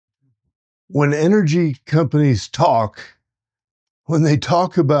When energy companies when they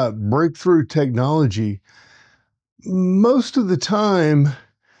talk about breakthrough technology, most of the time,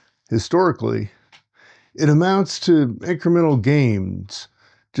 historically, it amounts to incremental gains,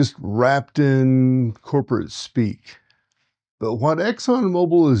 just wrapped in corporate speak. But what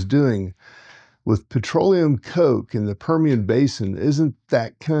ExxonMobil is doing with petroleum coke in the Permian Basin isn't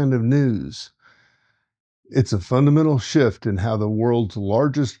that kind of news. It's a fundamental shift in how the world's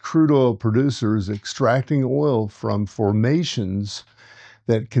largest crude oil producer is extracting oil from formations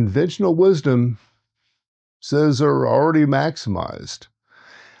that conventional wisdom says are already maximized.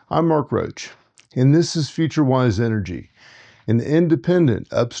 I'm Mark Roach, and this is FutureWise Energy, an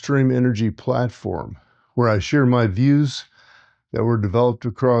independent upstream energy platform where I share my views that were developed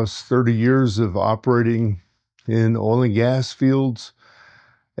across 30 years of operating in oil and gas fields,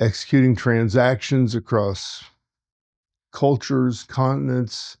 executing transactions across cultures,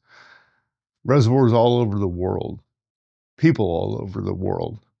 continents, reservoirs all over the world, people all over the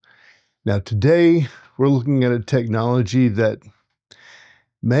world. Now, today, we're looking at a technology that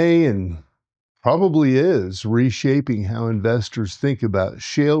may and probably is reshaping how investors think about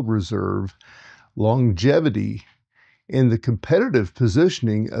shale reserve, longevity, and the competitive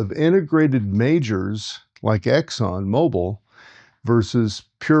positioning of integrated majors like ExxonMobil versus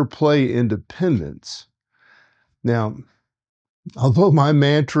pure play independents. Now, although my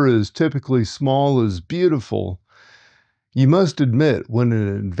mantra is typically small is beautiful, you must admit when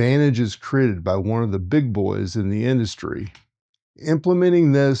an advantage is created by one of the big boys in the industry,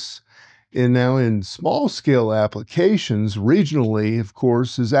 implementing this in small scale applications regionally, of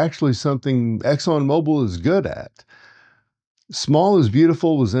course, is actually something ExxonMobil is good at. Small is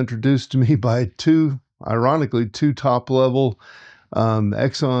beautiful was introduced to me by ironically, two top level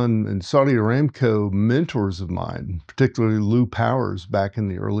Exxon and Saudi Aramco mentors of mine, particularly Lou Powers back in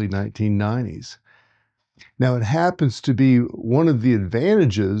the early 1990s. Now, it happens to be one of the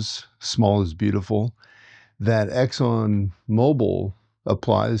advantages, small is beautiful, that ExxonMobil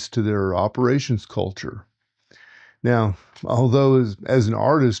applies to their operations culture. Now, although as an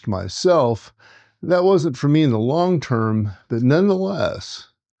artist myself, that wasn't for me in the long term, but nonetheless,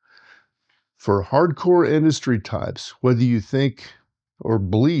 for hardcore industry types, whether you think or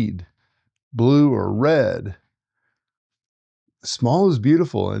bleed blue or red, small is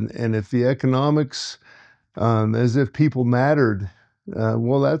beautiful. And if the economics, as if people mattered,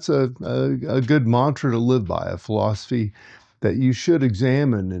 well, that's a good mantra to live by, a philosophy that you should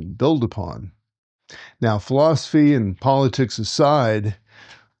examine and build upon. Now, philosophy and politics aside,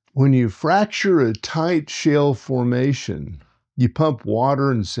 when you fracture a tight shale formation, you pump water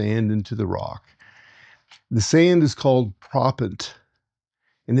and sand into the rock. The sand is called proppant,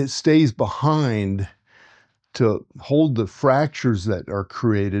 and it stays behind to hold the fractures that are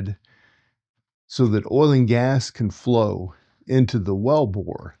created so that oil and gas can flow into the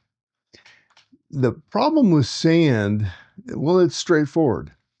wellbore. The problem with sand, well, it's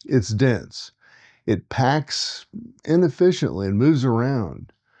straightforward. It's dense. It packs inefficiently and moves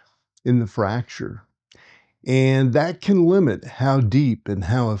around in the fracture. And that can limit how deep and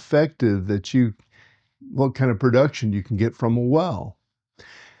how effective what kind of production you can get from a well.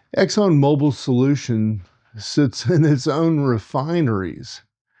 ExxonMobil's solution sits in its own refineries,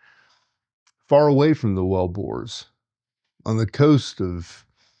 far away from the wellbores, on the coast of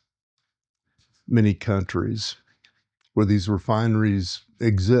many countries where these refineries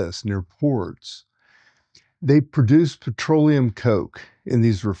exist, near ports. They produce petroleum coke in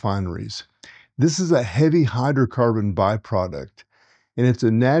these refineries. This is a heavy hydrocarbon byproduct, and it's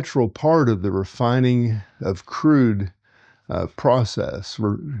a natural part of the refining of crude process,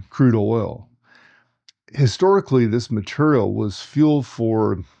 or crude oil. Historically, this material was fuel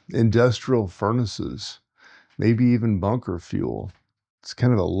for industrial furnaces, maybe even bunker fuel. It's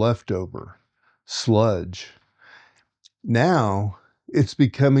kind of a leftover sludge. Now, it's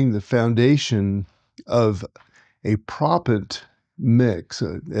becoming the foundation of a proppant mix,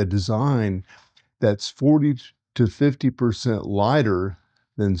 a design that's 40 to 50% lighter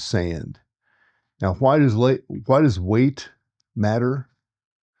than sand. Now, why does weight matter?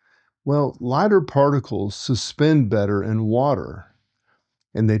 Well, lighter particles suspend better in water,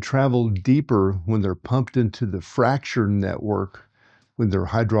 and they travel deeper when they're pumped into the fracture network, when they're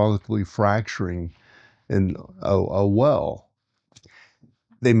hydraulically fracturing in a well.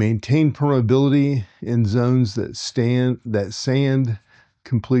 They maintain permeability in zones that sand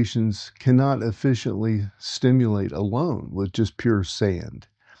completions cannot efficiently stimulate alone with just pure sand.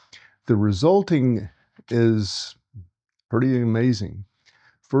 The resulting is pretty amazing.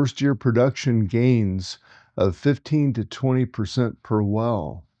 First-year production gains of 15 to 20% per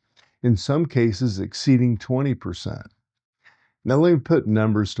well. in some cases exceeding 20%. Now, let me put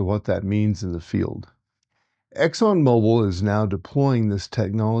numbers to what that means in the field. ExxonMobil is now deploying this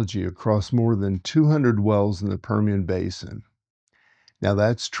technology across more than 200 wells in the Permian Basin. Now,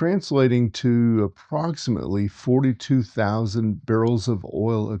 that's translating to approximately 42,000 barrels of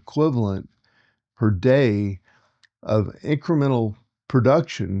oil equivalent per day of incremental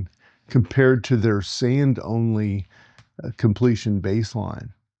production compared to their sand-only completion baseline.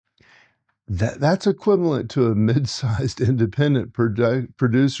 That's equivalent to a mid-sized independent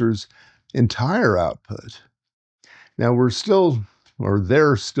producer's entire output. Now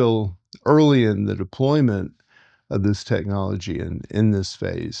they're still early in the deployment of this technology in this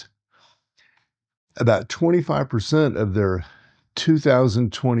phase. About 25% of their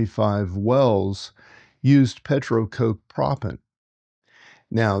 2025 wells used petrocoke proppant.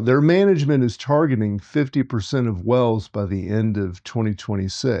 Now, their management is targeting 50% of wells by the end of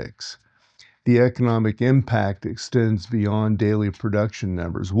 2026. The economic impact extends beyond daily production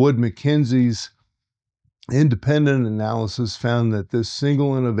numbers. Wood Mackenzie's independent analysis found that this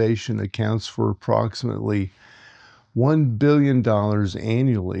single innovation accounts for approximately $1 billion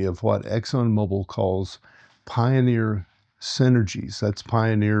annually of what ExxonMobil calls pioneer synergies. That's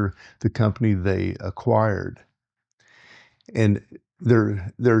Pioneer, the company they acquired. And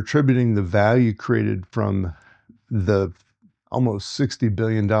they're attributing the value created from the almost $60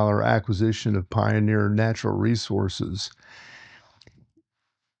 billion acquisition of Pioneer Natural Resources.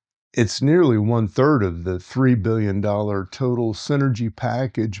 It's nearly 1/3 of the $3 billion total synergy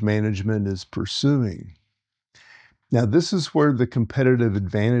package management is pursuing. Now, this is where the competitive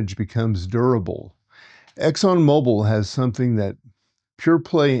advantage becomes durable. ExxonMobil has something that pure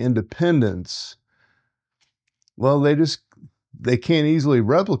play independents, well, they can't easily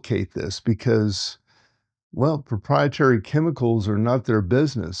replicate this because, well, proprietary chemicals are not their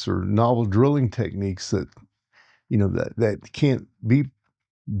business, or novel drilling techniques that, that can't be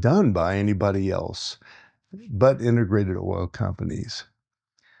done by anybody else but integrated oil companies,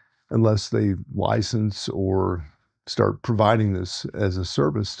 unless they license or start providing this as a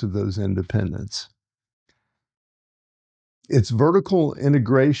service to those independents. It's vertical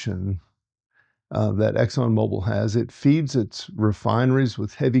integration that ExxonMobil has. It feeds its refineries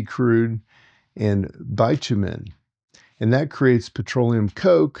with heavy crude and bitumen, and that creates petroleum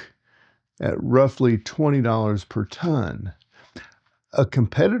coke at roughly $20 per ton. A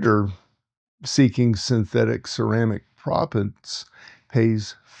competitor seeking synthetic ceramic proppants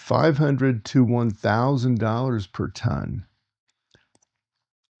pays $500 to $1,000 per ton.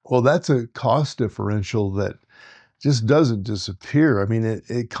 Well, that's a cost differential that just doesn't disappear. I mean,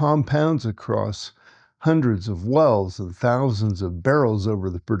 it compounds across hundreds of wells and thousands of barrels over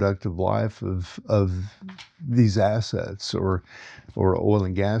the productive life of these assets or oil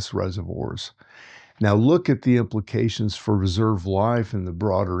and gas reservoirs. Now look at the implications for reserve life in the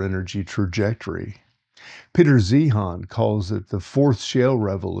broader energy trajectory. Peter Zeihan calls it the fourth shale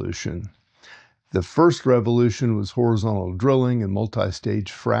revolution. The first revolution was horizontal drilling and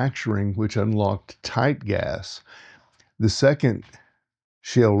multi-stage fracturing, which unlocked tight gas. The second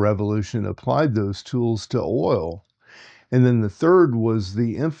shale revolution applied those tools to oil. And then the third was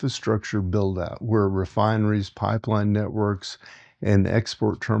the infrastructure build-out, where refineries, pipeline networks, and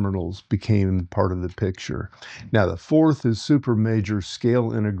export terminals became part of the picture. Now, the fourth is super major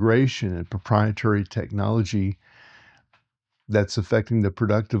scale integration and proprietary technology that's affecting the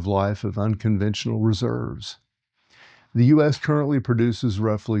productive life of unconventional reserves. The U.S. currently produces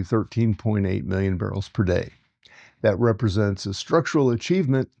roughly 13.8 million barrels per day. That represents a structural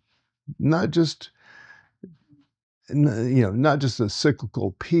achievement, not just a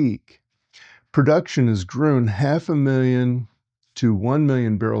cyclical peak. Production has grown 500,000 to 1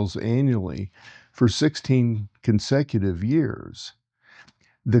 million barrels annually for 16 consecutive years.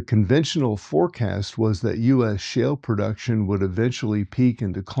 The conventional forecast was that U.S. shale production would eventually peak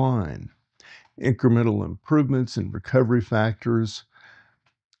and decline. Incremental improvements in recovery factors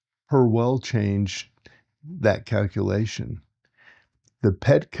per well changed that calculation. The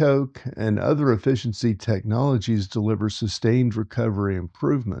petcoke and other efficiency technologies deliver sustained recovery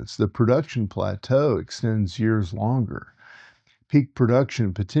improvements. The production plateau extends years longer. Peak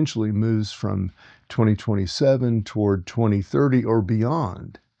production potentially moves from 2027 toward 2030 or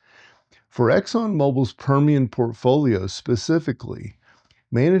beyond. For ExxonMobil's Permian portfolio specifically,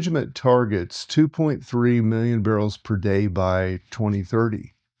 management targets 2.3 million barrels per day by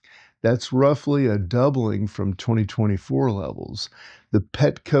 2030. That's roughly a doubling from 2024 levels. The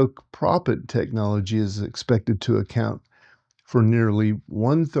petcoke proppant technology is expected to account for nearly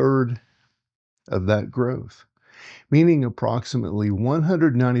 1/3 of that growth. meaning approximately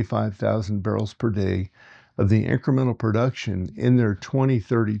 195,000 barrels per day of the incremental production in their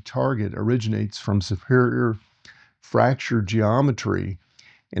 2030 target originates from superior fracture geometry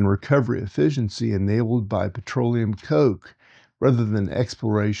and recovery efficiency enabled by petroleum coke rather than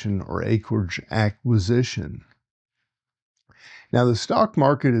exploration or acreage acquisition. Now, the stock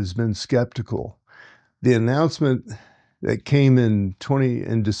market has been skeptical. The announcement that came in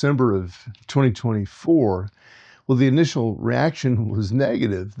December of 2024, well, the initial reaction was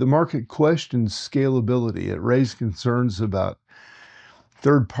negative. The market questioned scalability. It raised concerns about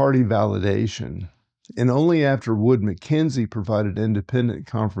third-party validation. And only after Wood Mackenzie provided independent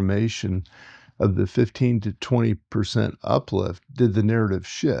confirmation of the 15 to 20% uplift did the narrative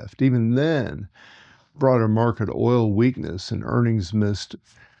shift. Even then, broader market oil weakness and earnings missed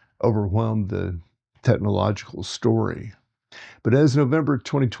overwhelmed the technological story. But as November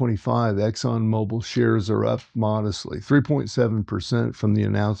 2025, ExxonMobil shares are up modestly, 3.7% from the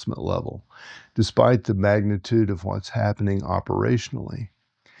announcement level, despite the magnitude of what's happening operationally.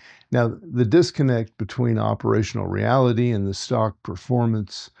 Now, the disconnect between operational reality and the stock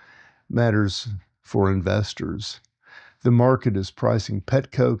performance matters for investors. The market is pricing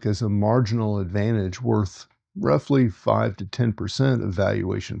petcoke as a marginal advantage worth roughly 5 to 10% of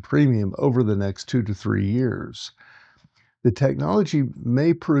valuation premium over the next 2 to 3 years. The technology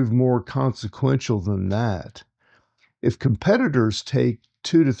may prove more consequential than that. If competitors take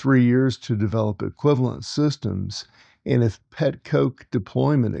 2 to 3 years to develop equivalent systems, and if petcoke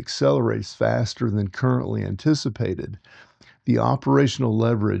deployment accelerates faster than currently anticipated, the operational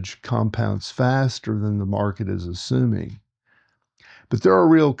leverage compounds faster than the market is assuming. But there are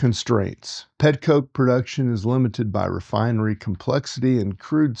real constraints. Petcoke production is limited by refinery complexity and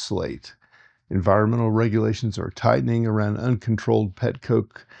crude slate. Environmental regulations are tightening around uncontrolled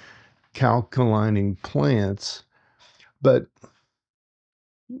petcoke calcolining plants, but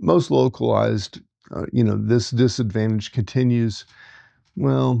most localized, this disadvantage continues,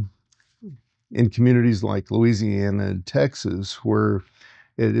 well, in communities like Louisiana and Texas, where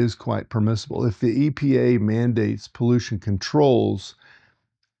it is quite permissible. If the EPA mandates pollution controls,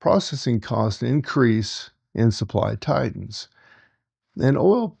 processing costs increase and supply tightens. And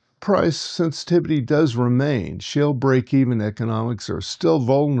oil price sensitivity does remain. Shale break-even economics are still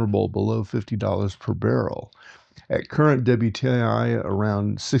vulnerable below $50 per barrel. At current WTI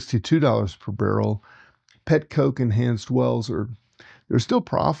around $62 per barrel, petcoke enhanced wells they're still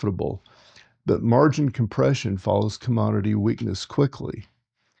profitable, but margin compression follows commodity weakness quickly.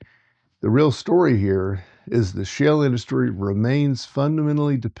 The real story here is the shale industry remains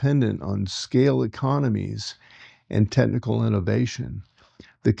fundamentally dependent on scale economies and technical innovation.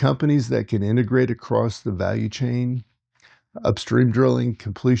 The companies that can integrate across the value chain, upstream drilling,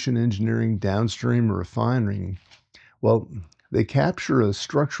 completion engineering, downstream refining, well, they capture a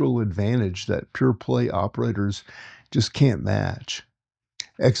structural advantage that pure play operators just can't match.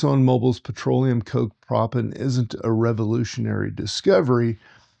 ExxonMobil's petroleum coke proppant isn't a revolutionary discovery.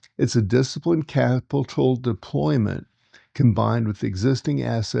 It's a disciplined capital deployment combined with existing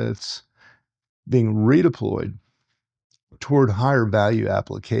assets being redeployed toward higher value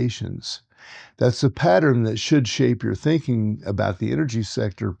applications. That's a pattern that should shape your thinking about the energy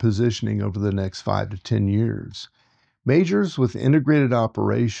sector positioning over the next 5 to 10 years. Majors with integrated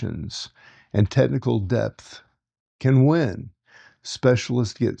operations and technical depth can win.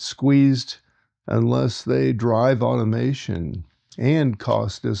 Specialists get squeezed unless they drive automation and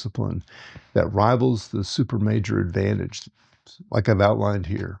cost discipline that rivals the supermajor advantage, like I've outlined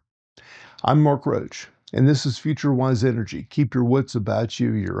here. I'm Mark Roach, and this is Future Wise Energy. Keep your wits about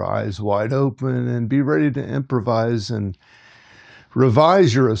you, your eyes wide open, and be ready to improvise and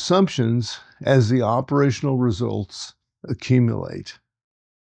revise your assumptions as the operational results accumulate.